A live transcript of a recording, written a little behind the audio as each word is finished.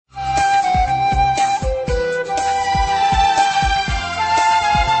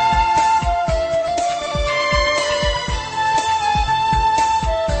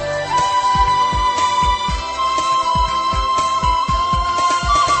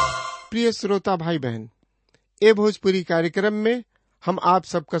प्रिय श्रोता भाई बहन, ए भोजपुरी कार्यक्रम में हम आप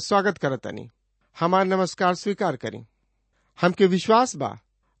सबका स्वागत करतनी। हमार नमस्कार स्वीकार करें। हमके विश्वास बा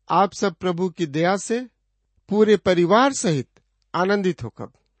आप सब प्रभु की दया से पूरे परिवार सहित आनंदित होकर।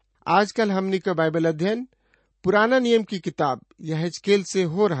 आजकल हमनी का बाइबल अध्ययन पुराना नियम की किताब यहेजकेल से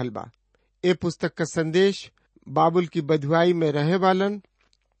हो रहल बा। ए पुस्तक का संदेश बाबुल की बधुआई में रहे वालन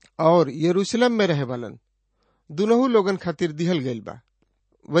और यरूशलेम में रहे वालन दुनों लोगन खातिर दिहल गईल बा।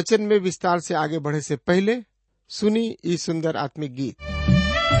 वचन में विस्तार से आगे बढ़े से पहले सुनी ई सुंदर आत्मिक गीत।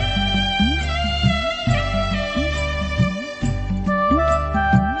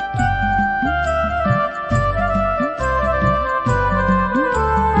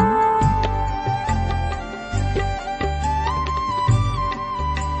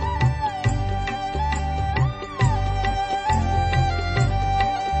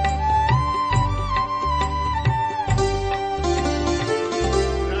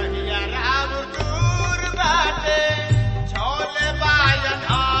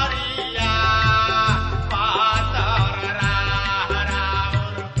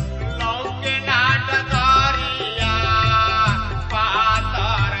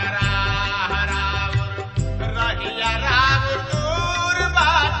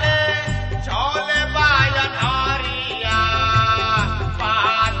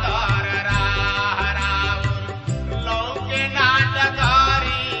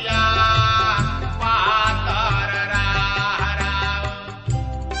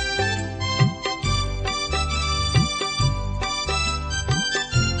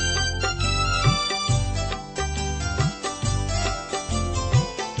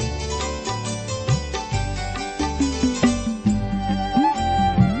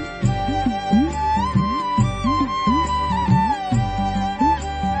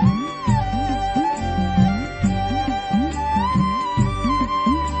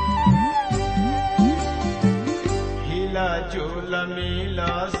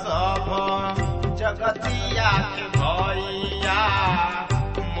 जगतिया के भैया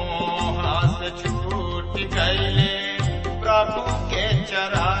मोह से छूट गईले प्रभु के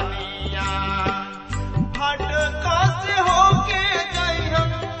चरनिया। भटका से होके गई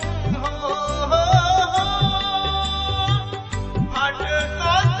हम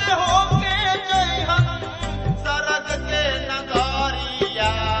भटका से होके गई हम सरग के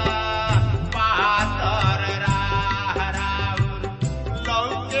नगरिया। पातर राह राउर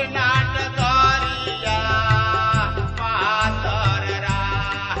लौके नाटक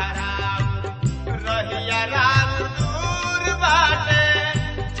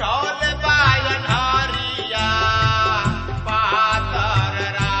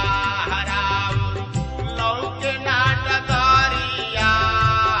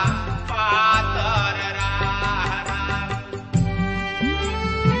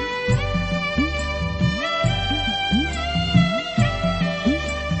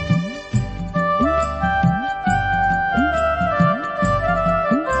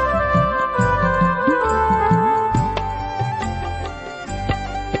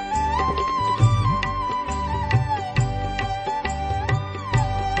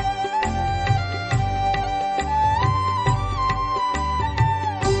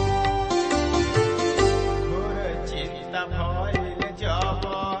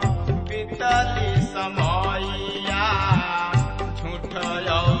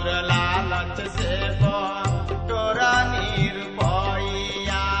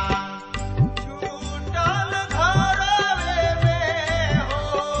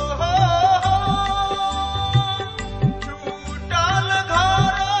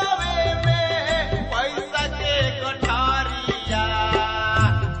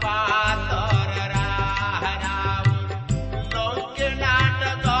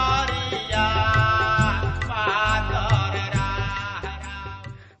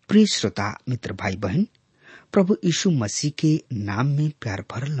प्रिय श्रोता मित्र भाई बहन, प्रभु यीशु मसीह के नाम में प्यार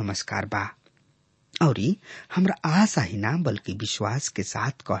भरल नमस्कार बा। और हमरा आशा ही ना बल्कि विश्वास के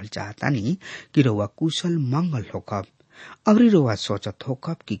साथ कहल चाहतानी कि रउआ कुशल मंगल होकब और रउआ सोचत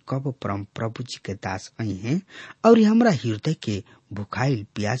होकब कि कब परम प्रभु जी के दास आई हैं और हमरा हृदय के भुखाइल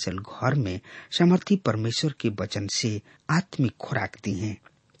प्यासल घर में समर्थी परमेश्वर के वचन से आत्मिक खुराक दी हैं।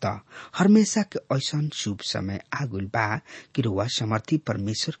 त हमेशा के ऐसन शुभ समय आगुल बा कि रउआ समर्थी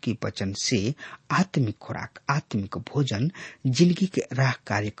परमेश्वर के वचन से आत्मिक खुराक, आत्मिक भोजन जिंदगी के राह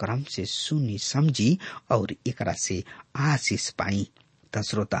कार्यक्रम से सुनी समझी और एकरा से आशीष पाई। त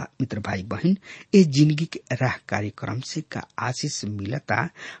श्रोता मित्र भाई बहन, ए जिंदगी के राह कार्यक्रम से का आशीष मिलता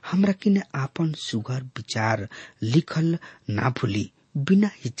हमरा किने आपन सुघर विचार लिखल ना भूली। बिना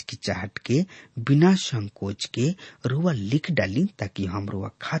हिचकिचाहट के, बिना संकोच के रुआ लिख डाली ताकि हम रुआ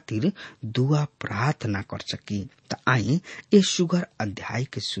खातिर दुआ प्रार्थना कर सकी। त आई ए सुगर अध्याय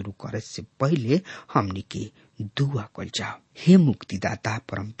के शुरू करे से पहले हमनी के दुआ कल जाओ। हे मुक्तिदाता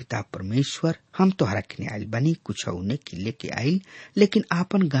परमपिता परमेश्वर, हम तोहरा के आयल बनी, कुछ उन्हें के लेके आयल, लेकिन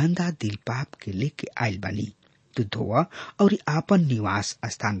आपन गंदा दिल पाप के लेके आयल बनी। तू धोवा और आपन निवास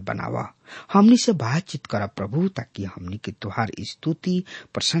स्थान बनावा। हमनी से बातचीत करा प्रभु, ताकि हमनी के तुहार स्तुति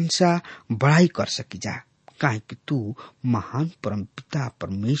प्रशंसा बड़ाई कर सकी जा। काहे कि तू महान परमपिता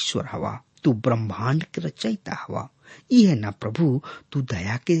परमेश्वर हवा, तू ब्रह्मांड के रचयिता हवा। यह ना प्रभु, तू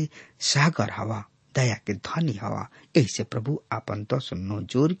दया के सागर हवा, दया के धनी हवा। ऐसे प्रभु आपन तो सुनो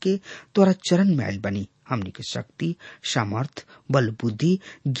जोर के तोरा चरण में आयल बनी। हमनी के शक्ति सामर्थ बल बुद्धि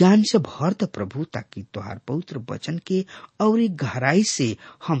ज्ञान से भर द प्रभु, ताकि तोहार पवित्र वचन के और गहराई से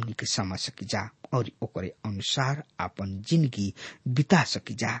हमनी के समझ सकी जा और ओकरे अनुसार आपन जिंदगी बिता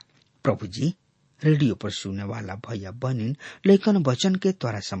सकी जा। प्रभु जी, रेडियो पर सुनने वाला भैया बहनिन लेकिन वचन के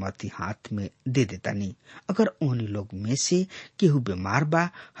तोरा समर्थी हाथ में दे देता नहीं। अगर उन्हीं लोग में से केहू बीमार बा,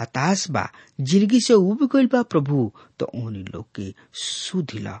 हताश बा, जिंदगी से उब गइल बा प्रभु, तो उन्हीं लोग के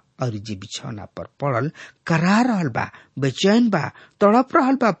सुधिला। और जे बिछौना पर पड़ल करा रहल बा, बेचैन बा, तड़प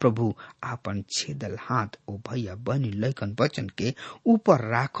रहल बा प्रभु, आपन छेदल हाथ ओ भैया बहनी लेकिन वचन के ऊपर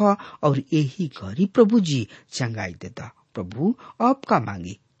राख और यही घड़ी प्रभु जी चंगाई देता। प्रभु अब का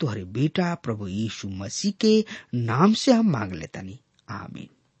मांगी, तोहरे बेटा प्रभु यीशु मसीह के नाम से हम मांग लेता नहीं, आमीन।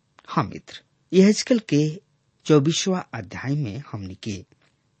 हाँ मित्र, यहेजकेल के 24वां अध्याय में हमनी के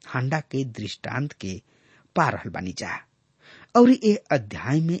हांडा के दृष्टांत के पा रहल बानी जा और ये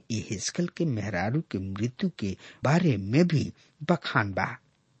अध्याय में यहेजकेल के मेहरारू के मृत्यु के बारे में भी बखान बा।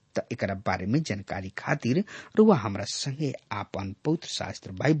 त एकरा बारे में जानकारी खातिर रुआ हमरा संगे आपन पवित्र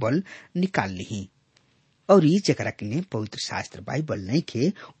शास्त्र बाइबल निकाल ली और ये जकरा के पवित्र शास्त्र बाइबल नहीं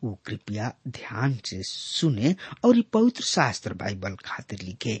खे वो कृपया ध्यान से सुने और ये पवित्र शास्त्र बाइबल खातिर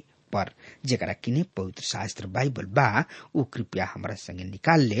लिखे। पर जकरा के पवित्र शास्त्र बाइबल बा वो कृपया हमरा संगे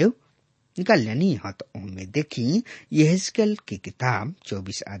निकाल लेनी। हाँ तो उनमें देखी यहेजकेल की किताब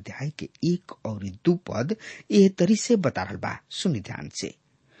 24 अध्याय के 1 और 2 पद यह तरी से बता रहा बा। सुनी ध्यान से।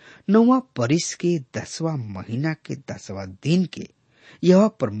 9वां परिस के 10वां महीना के 10वां दिन के यह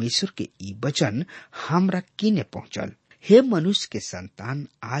परमेश्वर के ई वचन हमरा किने पहुंचल। हे मनुष्य के संतान,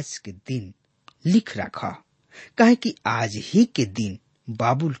 आज के दिन लिख रखा, काहे कि आज ही के दिन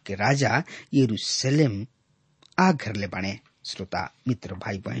बाबुल के राजा यरूशलेम आ घरले बने। श्रोता मित्र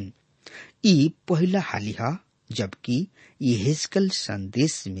भाई बहन, ई पहला हाली है जबकि यहेजकेल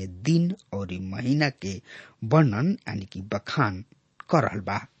संदेश में दिन और महीना के वर्णन यानी कि बखान कर रहल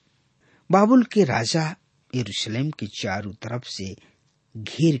बा। बाबुल के राजा यरूशलेम के चारों तरफ से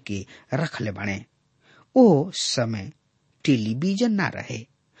घेर के रखले बने। ओ समय टेलीविजन ना रहे,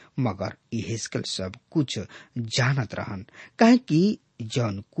 मगर यहेजकेल सब कुछ जानत रहन, काहे कि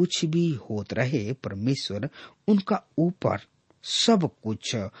जौन कुछ भी होत रहे परमेश्वर उनका ऊपर सब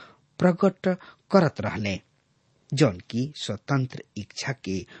कुछ प्रकट करत रहले। जौन की स्वतंत्र इच्छा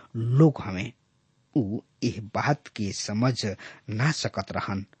के लोग हमें उ एह बात के समझ ना सकत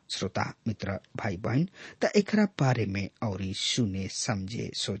रहन। श्रोता मित्र भाई बहन, त एकरा बारे में और सुने समझे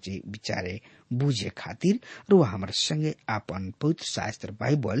सोचे विचारे बूझे खातिर रुआ हमारे संगे आपन पवित्र शास्त्र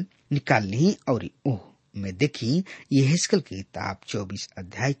बाइबल निकाल ली और ओह में देखी यहेजकेल की किताब 24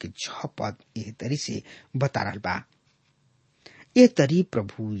 अध्याय के 6 पद यह तरी से बता रहा बा। ये तरी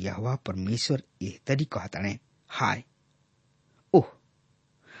प्रभु यहोवा परमेश्वर यह तरी कहताने, हाय ओह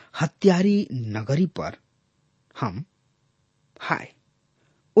हत्यारी नगरी पर हम, हाय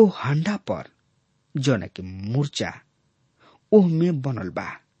ओ हांडा पर जौन के मूर्छा ओह में बनल बा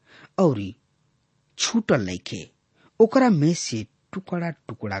और छूटल नइखे, ओकरा में से टुकड़ा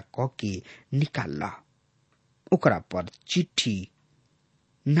टुकड़ा क के निकाल ला, ओकरा पर चिट्ठी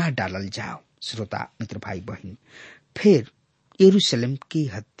ना डालल जाओ। श्रोता मित्र भाई बहन, फिर यरूशलेम के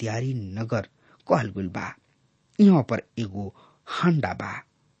हत्यारी नगर कहल गइल बा। यहाँ पर एगो हांडा बा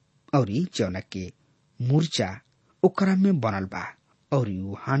और जौन के मूर्छा ओकरा में बनल बा और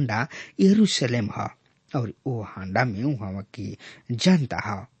वो हांडा यरूशलेम है और वो हांडा में वहाँ की जनता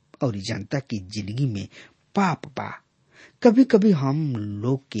है और जनता की जिंदगी में पाप बा। कभी कभी हम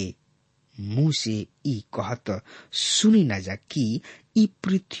लोग के मुंह से ई कहत सुनी न जा कि ई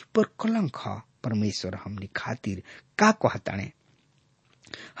पृथ्वी पर कलंक है। परमेश्वर हमने खातिर का कहताने,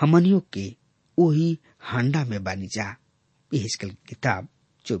 हमनियों के वही हांडा में बानी जा। यहेजकेल की किताब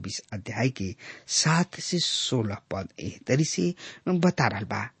 24 अध्याय के 7 से 16 पद एह तरी से बता रहा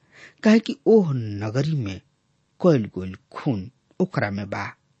बा। कहे कि ओह नगरी में कोयल गोल खून ओकरा में बा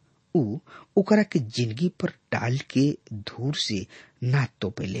ऊ ओकरा के जिंदगी पर डाल के धूर से ना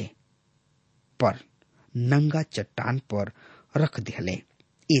तोपेले, पर नंगा चट्टान पर रख दिले।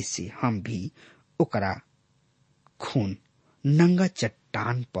 ऐसे हम भी ओकरा खून नंगा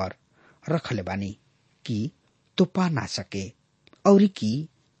चट्टान पर रखले बानी कि तोपा ना सके, और कि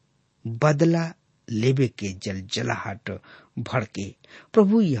बदला लेबे के जलजलाहट भड़के।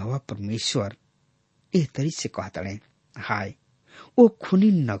 प्रभु यहोवा परमेश्वर एह तरी से कहतड़े, हाय ओ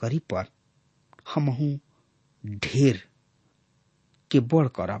खूनी नगरी पर हमहू ढेर के बड़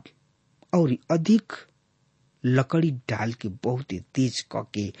करब, और अधिक लकड़ी डाल के बहुत तेज क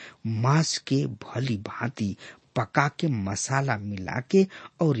के मांस के भली भांति पका के मसाला मिला के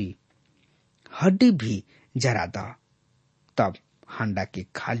और हड्डी भी जरा द। तब हांडा के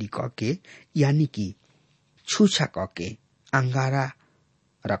खाली क के यानी कि छूछा क के अंगारा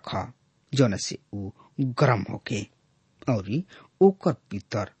रख, जौन से ऊ गरम होके, और ओकर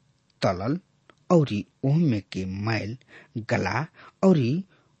पीतर तलल और ओहमे के मैल गला और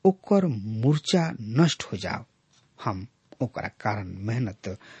ओकर मूर्छा नष्ट हो जाओ। हम ओकरा कारण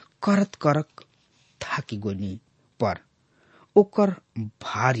मेहनत करत करक थाकी गोनी, पर ओकर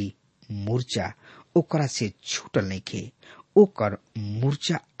भारी मूर्छा ओकरा से छूटल नइखे। ओकर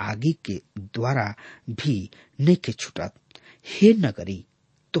मूर्छा आगे के द्वारा भी नइखे छूटत। हे नगरी,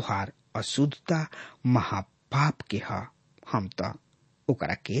 तुहार अशुद्धता महापाप के ह। हम त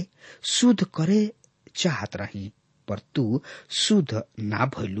ओकरा के शुद्ध करे चाहत रही, पर तू शुद्ध ना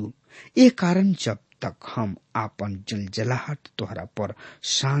भइलू। ए कारण जब तक हम आपन जलजलाहट तोहरा पर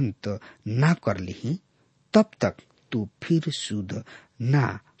शांत ना कर लिही, तब तक तू फिर शुद्ध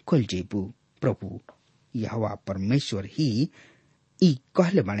ना कल जेबू। प्रभु यहोवा परमेश्वर ही ई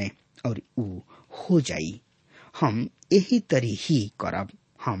कहले बने, और ऊ हो जाई। हम यही तरी ही करब।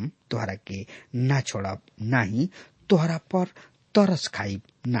 हम तोहरा के ना छोड़ब, नाही तोहरा पर तरस खाइब,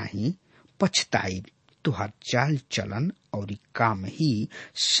 नाही पछताइब। तुहार चाल चलन और काम ही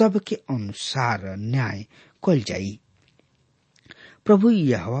सबके अनुसार न्याय कल जाई। प्रभु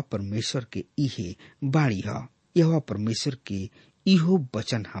यहोवा परमेश्वर के इहे बाणी ह। यहोवा परमेश्वर के इहो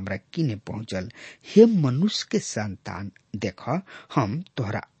वचन हमरा किने पहुंचल। हे मनुष्य के संतान, देख, हम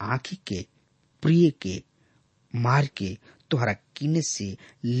तोहरा आँखी के प्रिय के मार के तोहरा किने से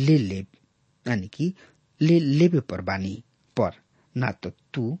ले यानी कि ले लेबे पर बानी, पर ना तो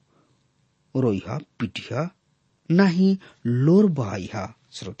तू रोइह पिटिह, ना ही लोर बहइह।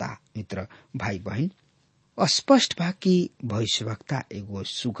 श्रोता मित्र भाई बहन, स्पष्ट बा कि भविष्यवक्ता एगो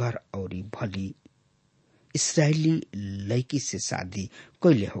सुघर और भली इसराइली लड़की से शादी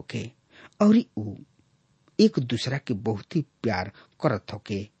कैले होके, और ऊ एक दूसरा के बहुत ही प्यार करत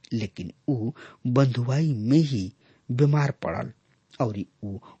होके, लेकिन ऊ बंधुआई में ही बीमार पड़ल और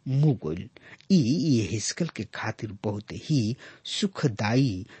ऊ मुँह गइल। ये हिस्कल के खातिर बहुत ही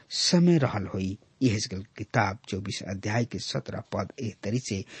सुखदायी समय रहल होई। ये हिस्कल किताब 24 अध्याय के 17 पद एह तरी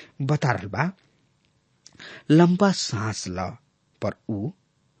से बता रहल बा, लंबा सांस ल, पर ऊ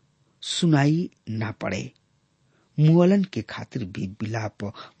सुनाई ना पड़े। मुअलन के खातिर भी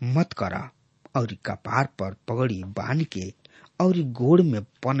विलाप मत करा, और कपार पर पगड़ी बांध के और गोड़ में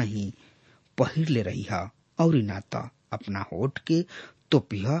पनही पहिर ले रही है, और ना तो अपना होठ के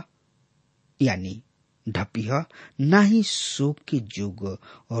तोपिह यानी ढपिह, ना ही शोक के जोग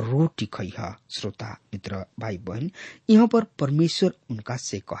रोटी खइह। श्रोता मित्र भाई बहन, यहाँ पर परमेश्वर उनका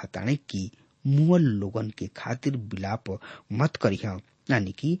से कहताने कि मुअल लोगन के खातिर विलाप मत करिह,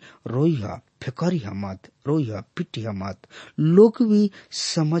 यानी कि रोइह फेकरिह मत, रोइह पिटिह मत। लोग भी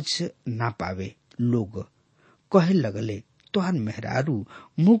समझ ना पावे। लोग कहे लगले, तोहर मेहरारू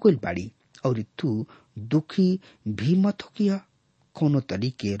मुगल बाड़ी, और तू दुखी भी मत होकिया। कोनो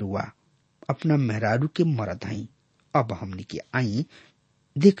तरीके रुआ अपना मेहरारू के मरद हई। अब हमनी के आई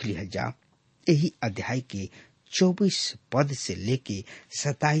देख लिया जा यही अध्याय के 24 पद से लेके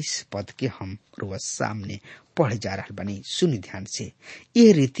 27 पद के हम रुआ सामने पढ़े जा रहा बनी। सुनी ध्यान से।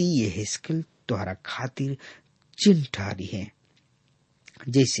 ये रीति ये हिस्किल तोहरा खातिर चिन्ह ठहरी है।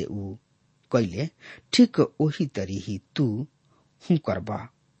 जैसे ऊ कैले ठीक वही तरी ही तू हूँ करबा,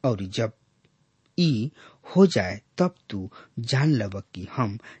 और जब ई हो जाए तब तू जान लब कि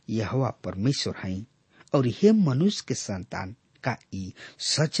हम यहोवा परमेश्वर हई। और हे मनुष्य के संतान, का ई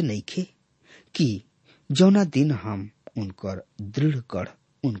सच नहीं खे कि जौना दिन हम उनकर दृढ़ गढ़,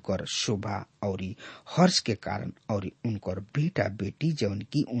 उनकर शोभा और हर्ष के कारण, और उनकर बेटा बेटी जौन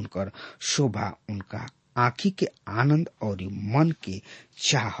की उनकर शोभा, उनका आँखी के आनंद और मन के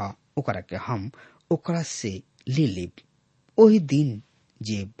चाह, ओकरा के हम ओकरा से ले लेब। ओही दिन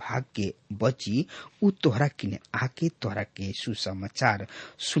जे भाग के बची उ तोहरा किने आके तोहरा के सुसमाचार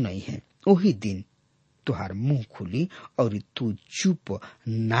सुनाई है। ओही दिन तुहार मुंह खुली और तू चुप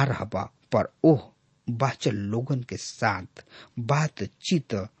ना रहबा, पर ओह बाचल लोगन के साथ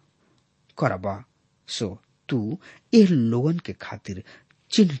बातचीत करबा। सो तू एह लोगन के खातिर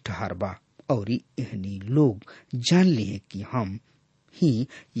चिन्ह ठहरबा और एहनी लोग जान लिए कि हम ही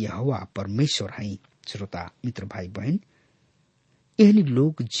यहोवा परमेश्वर हई। श्रोता मित्र भाई बहन, एहनी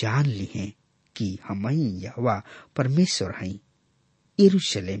लोग जान लिए कि हम ही यहोवा परमेश्वर हई।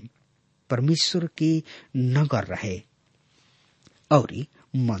 यरूशलेम परमेश्वर के नगर रहे और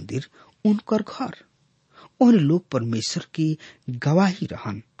मंदिर उनकर घर। उन लोग परमेश्वर की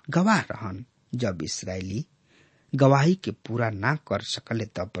गवाह रहन। जब इस्राएली गवाही के पूरा ना कर सकले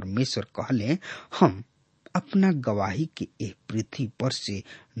तब परमेश्वर कहले, हम अपना गवाही के एक पृथ्वी पर से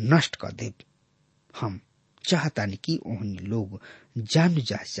नष्ट कर देव। हम चाहतानी कि ओहनी लोग जान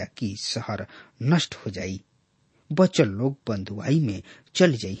जा कि शहर नष्ट हो जाई, बचल लोग बंधुआई में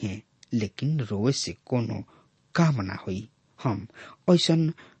चल जाई हैं, लेकिन रोए से कोनो काम ना होई। हम ऐसन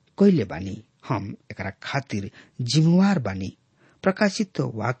कैले बानी, हम एकरा खातिर जिम्मेवार बानी। प्रकाशित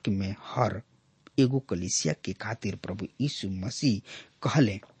वाक्य में हर एगो कलीसिया के खातिर प्रभु यीशु मसीह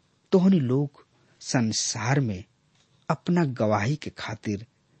कहले, तोहनी लोग संसार में अपना गवाही के खातिर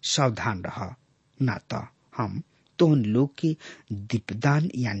सावधान रह, ना तो हम तोहनी लोग के दीपदान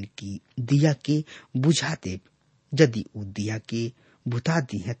यानी कि दिया के बुझा देव। यदि उ दिया के बुता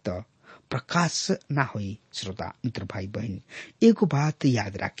दी है तो प्रकाश ना होई। श्रोता मित्र भाई बहन, एगो बात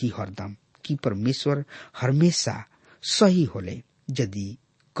याद राखी हरदम कि परमेश्वर हमेशा सही होले। यदि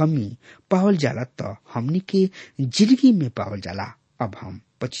कमी पावल जाला तो हमनी के जिंदगी में पावल जाला। अब हम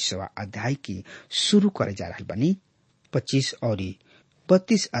 25वां अध्याय के शुरू करे जा रहा बनी। 25 और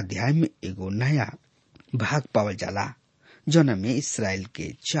 32 अध्याय में एगो नया भाग पावल जाला, जौना में इसराइल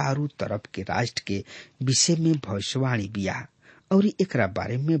के चारों तरफ के राष्ट्र के विषय में भविष्यवाणी बिया और एकरा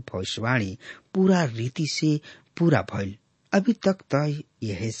बारे में भविष्यवाणी पूरा रीति से पूरा भइल। अभी तक तो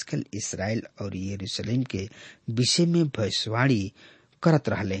यहेजकेल इसराइल और यरूशलेम के विषय में भविष्यवाणी करत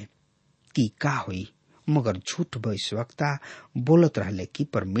रहले कि का होई, मगर झूठ भविष्यवक्ता बोलत रहले कि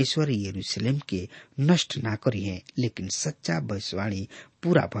परमेश्वर यरूशलेम के नष्ट ना करी है। लेकिन सच्चा भविष्यवाणी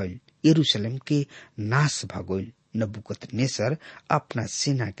पूरा भइल, यरूशलेम के नाश भगोल। नबूकदनेस्सर अपना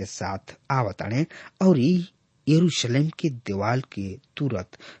सेना के साथ आवताणे और यरूशलेम के दीवाल के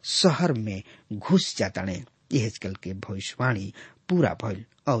तुरंत शहर में घुस जाताणे। यहेजकेल के भविष्यवाणी पूरा भइल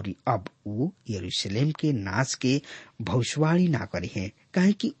और अब उ यरूशलेम के नाश के भविष्यवाणी ना करी है,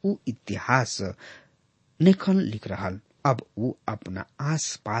 काहे कि उ इतिहास नेखन लिख रहल। अब उ अपना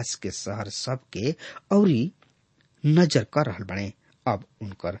आस पास के शहर सब के और नजर कर रहल बने। अब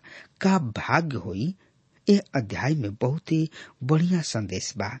उनकर का भाग्य होई। ए अध्याय में बहुत ही बढ़िया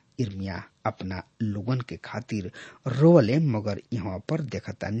संदेश बा। इर्मिया अपना लोगन के खातिर रोवले, मगर यहाँ पर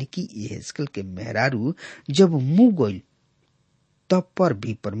देखता नहीं कि यहेजकेल के मेहरारू जब मुंह गोइल तब पर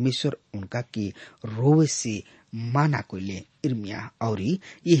भी परमेश्वर उनका के रोवे से माना कोइले। इर्मिया और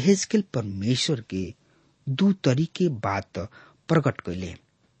यहेजकेल परमेश्वर के दू तरीके बात प्रकट कैले।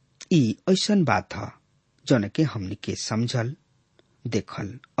 ई ऐसन बात है जौन के हमनी के समझल,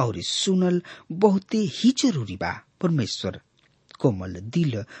 देखल और सुनल बहुत ही जरूरी बा। परमेश्वर कोमल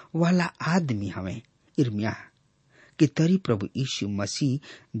दिल वाला आदमी हमें। इर्मिया के तरी प्रभु यीशु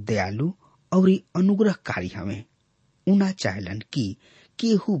मसीह दयालु और अनुग्रहकारी हमें। उना चाहलन कि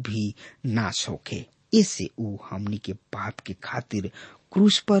केहू भी नाश होके। ऐसे उ हमनी के पाप के खातिर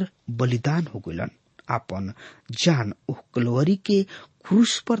क्रूस पर बलिदान हो गलन, अपन जान उह कलवरी के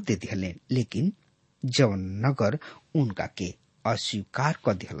क्रूस पर दे दिहले। लेकिन जवन नगर उनका के अस्वीकार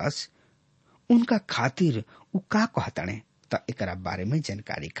कर दिहलस, उनका खातिर उ का कहताणे त एकरा बारे में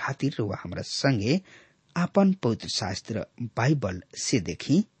जानकारी खातिर वह हमरा संगे आपन पवित्र शास्त्र बाइबल से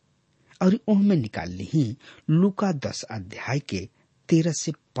देखी और उनमें निकाल ली लूका 10 अध्याय के 13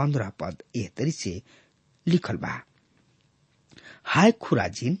 से 15 पद एह तरी से लिखल बा। हाय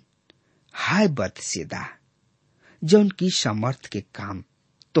खुराजिन, हाय बतसेदा, जौन की समर्थ के काम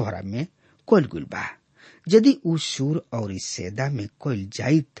तोहरा में कोल गुल बा। यदि उ सूर और सेदा में कोल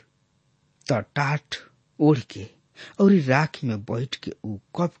जाइत त टाट ओढ़ के और राख में बैठ के उ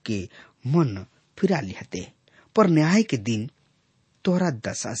कब के मन फिरा लिहते। पर न्याय के दिन तोरा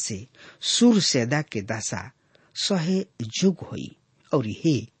दशा से सूर सेदा के दशा सहे जुग होई। और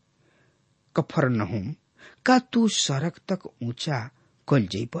हे कफरनहूम, का तू सड़क तक ऊंचा कल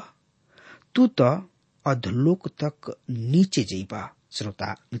जइबा? तू तो अधलोक तक नीचे जइबा।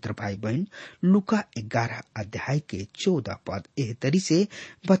 श्रोता मित्र भाई बहन, लूका 11 अध्याय के 14 पद एह तरी से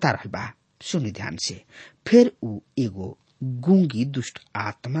बता रहल बा। सुनी ध्यान से। फिर उ एगो गूंगी दुष्ट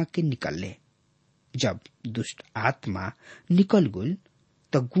आत्मा के निकलले। जब दुष्ट आत्मा निकल गई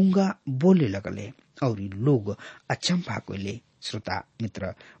तो गूंगा बोले लगले और लोग अचंभा कइले। श्रोता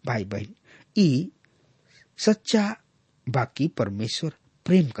मित्र भाई बहन, ई सच्चा बाकी परमेश्वर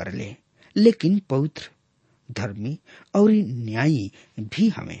प्रेम करले, लेकिन पवित्र, धर्मी और न्यायी भी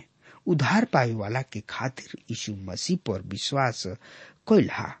हमें उद्धार पावे वाला के खातिर यीशु मसीह पर विश्वास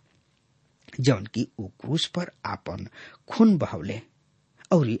कइला, जौन की वो क्रूस पर आपन खून बहावले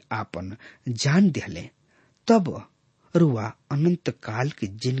और आपन जान दिहले। तब रुआ अनंत काल की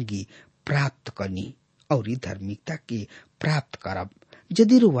जिंदगी प्राप्त करनी और धार्मिकता के प्राप्त करब।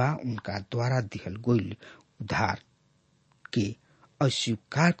 यदि रुआ उनका द्वारा दिहल गइल उद्धार के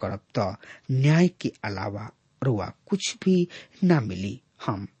अस्वीकार करब तो न्याय के अलावा रुआ कुछ भी ना मिली।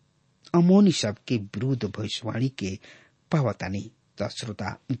 हम अमोनी सब के विरुद्ध भविष्यवाणी के पावतानी। तो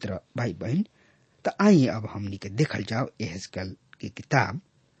श्रोता मित्र भाई बहन, तो आइए अब हमनी के देखल जाओ यहेजकेल की किताब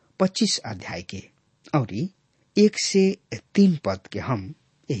 25 अध्याय के और 1 से 3 पद के हम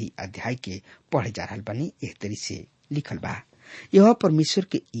यही अध्याय के पढ़े जा रहल बानी। एह तरी से लिखल बा, यह परमेश्वर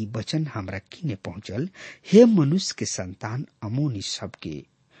के ई वचन हमरा किने पहुंचल, हे मनुष्य के संतान, अमोनी सब के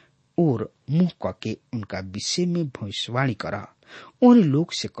और मुंह करके उनका विषय में भविष्यवाणी करा। उन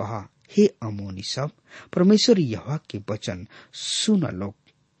लोग से कहा, हे अमोनी सब, परमेश्वर यहोवा के वचन सुन लो।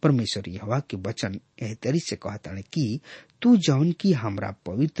 परमेश्वर यहोवा के वचन एह तरी से कहता है कि तू जौन की हमरा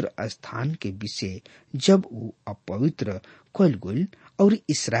पवित्र स्थान के विषय जब ऊ अपवित्र कइल गइल और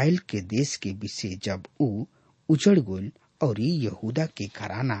इस्राएल के देश के विषय जब ऊ उजड़ गइल और यहूदा के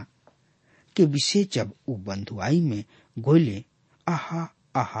घराना के विषय जब ऊ बंधुआई में गोले आहा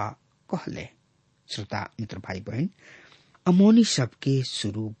आहा कहले। श्रोता मित्र भाई बहन, अमोनी सब के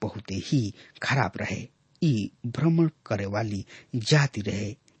शुरू बहुत ही खराब रहे। ई भ्रमण करे वाली जाति रहे।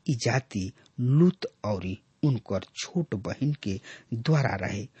 ई जाति लूत और उनकर छोट बहन के द्वारा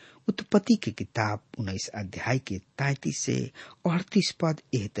रहे। उत्पत्ति के किताब 19 अध्याय के 33 से 38 पद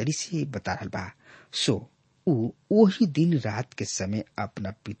एह तरी से बता रहल बा, सो ऊ वही दिन रात के समय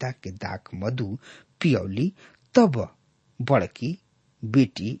अपना पिता के दाख मधु पियौली। तब बड़की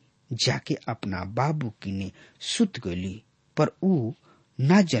बेटी जाके अपना बाबू किने सुत गईली, पर ऊ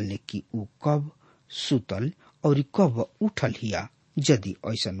ना जानले कि ऊ कब सुतल और कब उठल हिया। यदि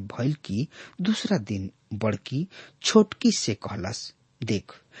ऐसन भइल कि दूसरा दिन बड़की छोटकी से कहलस,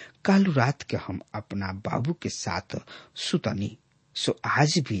 देख, कालू रात के हम अपना बाबू के साथ सुतनी, सो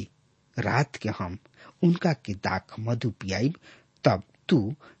आज भी रात के हम उनका के दाख मधु पियाईब, तब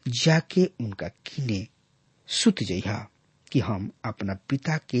तू जाके उनका किने सुत जइहा कि हम अपना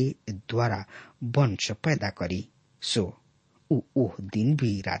पिता के द्वारा वंश पैदा करी। सो ऊ ओह दिन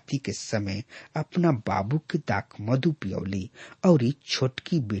भी राती के समय अपना बाबू के दाख मधु पियौली और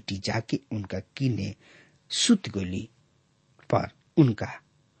छोटकी बेटी जाके उनका किने सुत गली, पर उनका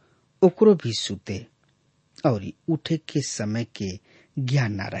ओकरो भी सुते और उठे के समय के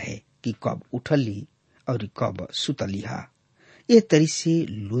ज्ञान न रहे कि कब उठली और कब सुतली हा। ये तरी से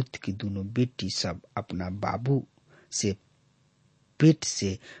लूत की दोनों बेटी सब अपना बाबू से पेट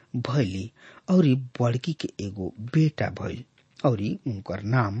से भइली और बड़की के एगो बेटा भइल और उनकर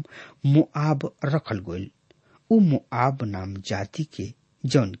नाम मोआब रखल गइल। उ मोआब नाम जाति के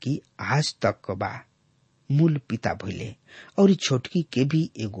जौन की आज तक बा मूल पिता भइले और छोटकी के भी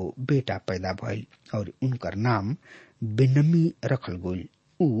एगो बेटा पैदा भइल और उनकर नाम बेनमी रखल गइल।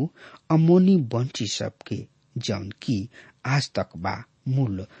 उ अमोनी वंशी सब के जौन की आज तक बा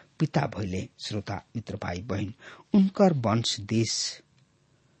मूल पिता भइले। श्रोता मित्र भाई बहन, उनकर वंश देश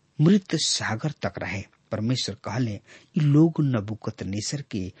मृत सागर तक रहे। परमेश्वर कहले इ लोग नबूकदनेस्सर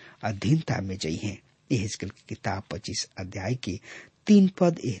के अधीनता में जई हैं। यहेजकेल की किताब 25 अध्याय के 3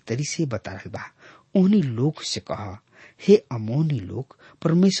 पद एह तरी से बता रहल बा, उन्हीं लोग से कहा, हे अमोनी लोग,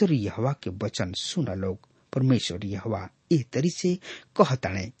 परमेश्वर यहोवा के वचन सुन लोग। परमेश्वर यहोवा एह तरी से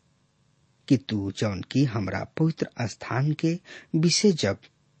कहताणे कि तू जौन की हमरा पवित्र स्थान के विषय जब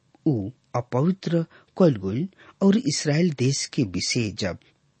ऊ अपवित्र कइल गइल और इस्राएल देश के विषय जब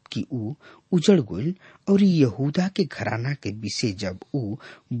कि ऊ उजड़ गइल और यहूदा के घराना के विषय जब ऊ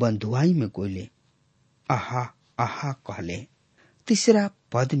बंधुआई में गइले, आहा आहा कहले। तीसरा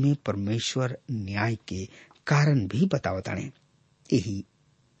पद में परमेश्वर न्याय के कारण भी बतावताणे। यही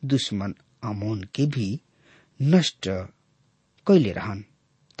दुश्मन अमोन के भी नष्ट कैले रहन।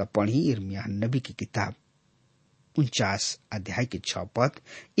 तब पढ़ी यिर्मयाह नबी की किताब 49 अध्याय के 6 पद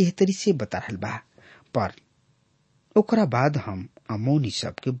एह तरी से बता रहल बा, पर ओकरा बाद हम अमोनी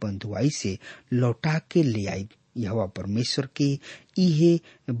सब के बंधुआई से लौटा के ले आई। यहोवा परमेश्वर के इहे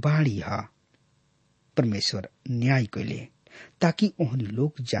बाणी हा। परमेश्वर न्याय कैले ताकि ओहनी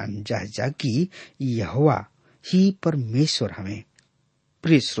लोग जान जा कि यहोवा ही परमेश्वर हमें।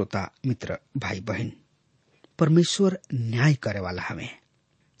 प्रिय श्रोता मित्र भाई बहन, परमेश्वर न्याय करे वाला हमें,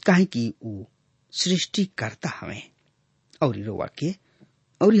 काहे कि ऊ सृष्टिकर्ता हमें और रउआ के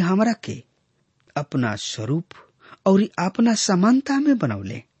और हमरा के अपना स्वरूप और अपना समानता में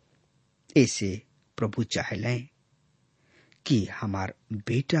बनौले। ऐसे प्रभु चाहले कि हमार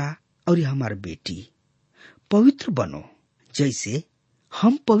बेटा और हमार बेटी पवित्र बनो, जैसे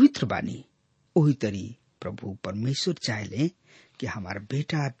हम पवित्र बानी। वही तरी प्रभु परमेश्वर चाहले कि हमार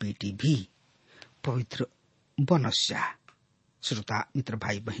बेटा बेटी भी पवित्र बनस्या। श्रोता मित्र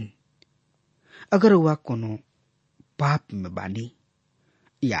भाई बहन, अगर वह कोनो पाप में बानी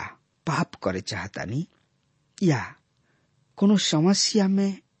या पाप करे चाहतानी या कोनो समस्या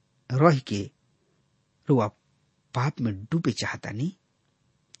में रह के रुआ पाप में डूबे चाहतानी,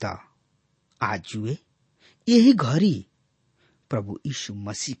 त आज जुए यही घड़ी प्रभु यीशु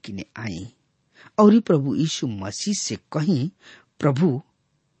मसीह किने आई और प्रभु यीशु मसीह से कहीं, प्रभु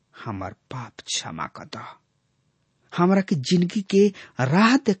हमार पाप क्षमा कर द, हमरा के जिंदगी के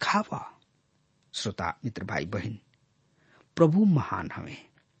राह दिखावा। श्रोता मित्र भाई बहन, प्रभु महान हमें,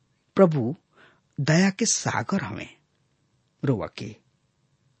 प्रभु दया के सागर हमें। रोवा के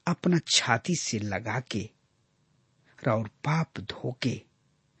अपना छाती से लगा के और पाप धो के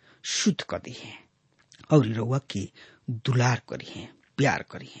शुद्ध कर दी है और रोवा के दुलार करी है, प्यार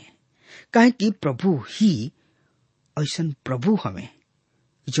करी है। काहे कि प्रभु ही ऐसन प्रभु हमें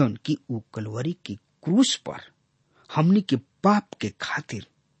जौन की ऊ कलवरी की क्रूस पर हमनी के पाप के खातिर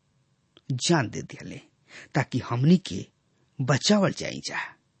जान दे दिले ताकि हमनी के बचावल जाई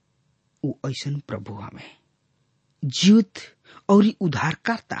जा। ऊ ऐसन प्रभु हमें जीवित और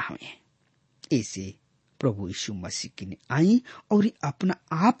उद्धारकर्ता हमें। ऐसे प्रभु यीशु मसीह की ने आई और अपना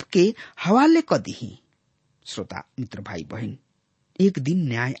आप के हवाले कर दी। श्रोता मित्र भाई बहन, एक दिन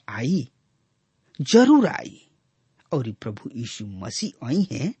न्याय आई, जरूर आई, और प्रभु यीशु मसीह आई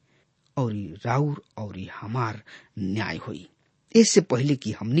है और राउर और हमार न्याय हुई। इससे पहले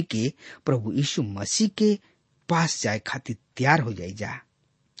कि हमनी के प्रभु यीशु मसीह के पास जाए खातिर तैयार हो जाई जा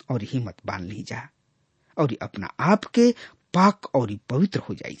और हिम्मत बांध ली जा और अपना आप के पाक और पवित्र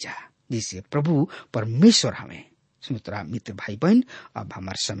हो जाई जा, जिससे प्रभु परमेश्वर हमें। सुमित्रा मित्र भाई बहन, अब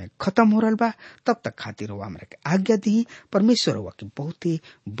हमार समय खत्म हो रहा बा, तब तक खातिर हुआ हमरा के आज्ञा दी। परमेश्वर हुआ के बहुते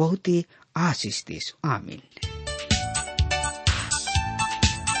बहुते आशीष देश। आमीन।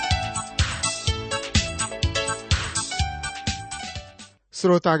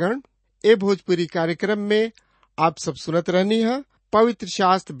 श्रोतागण, ए भोजपुरी कार्यक्रम में आप सब सुनत रहनी है पवित्र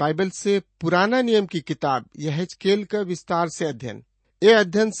शास्त्र बाइबल से पुराना नियम की किताब यहेजकेल का विस्तार से अध्ययन। ये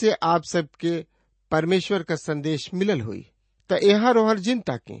अध्ययन से आप सबके परमेश्वर का संदेश मिलल हुई। तो यहाँ रोहर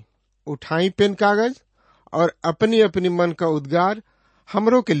जिंता की उठाई पेन कागज और अपनी अपनी मन का उद्गार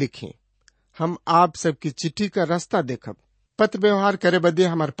हमरों के लिखी। हम आप सबकी चिट्ठी का रास्ता देखब। पत्र व्यवहार करे बदे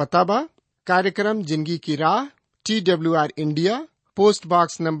हमार पता बा, कार्यक्रम जिंदगी की राह, TWR India, post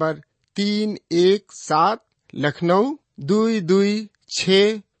box number 317, Lucknow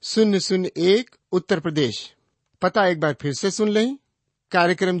 226001, Uttar Pradesh. पता एक बार फिर से सुन लें।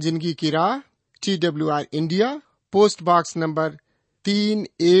 कार्यक्रम जिंदगी की राह, TWR India, post box number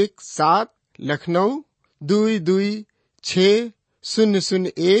 317, Lucknow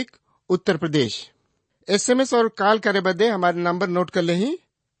 226001, Uttar प्रदेश। SMS और कॉल करे बदे हमारे नंबर नोट कर लें।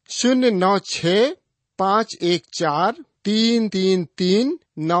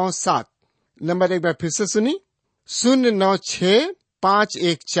 096-514-33397। नंबर एक बार फिर से सुनी,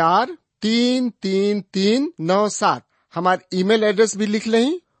 096-514-33397। हमारे ईमेल एड्रेस भी लिख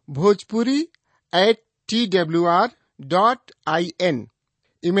लें, bhojpuri@twr.in।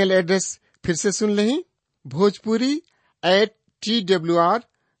 ईमेल एड्रेस फिर से सुन लें,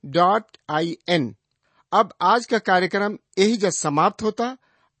 bhojpuri@twr.in। अब आज का कार्यक्रम यही जब समाप्त होता।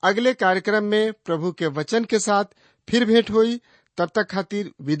 अगले कार्यक्रम में प्रभु के वचन के साथ फिर भेंट हुई। तब तक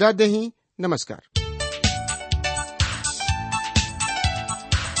खातिर विदा देही। नमस्कार।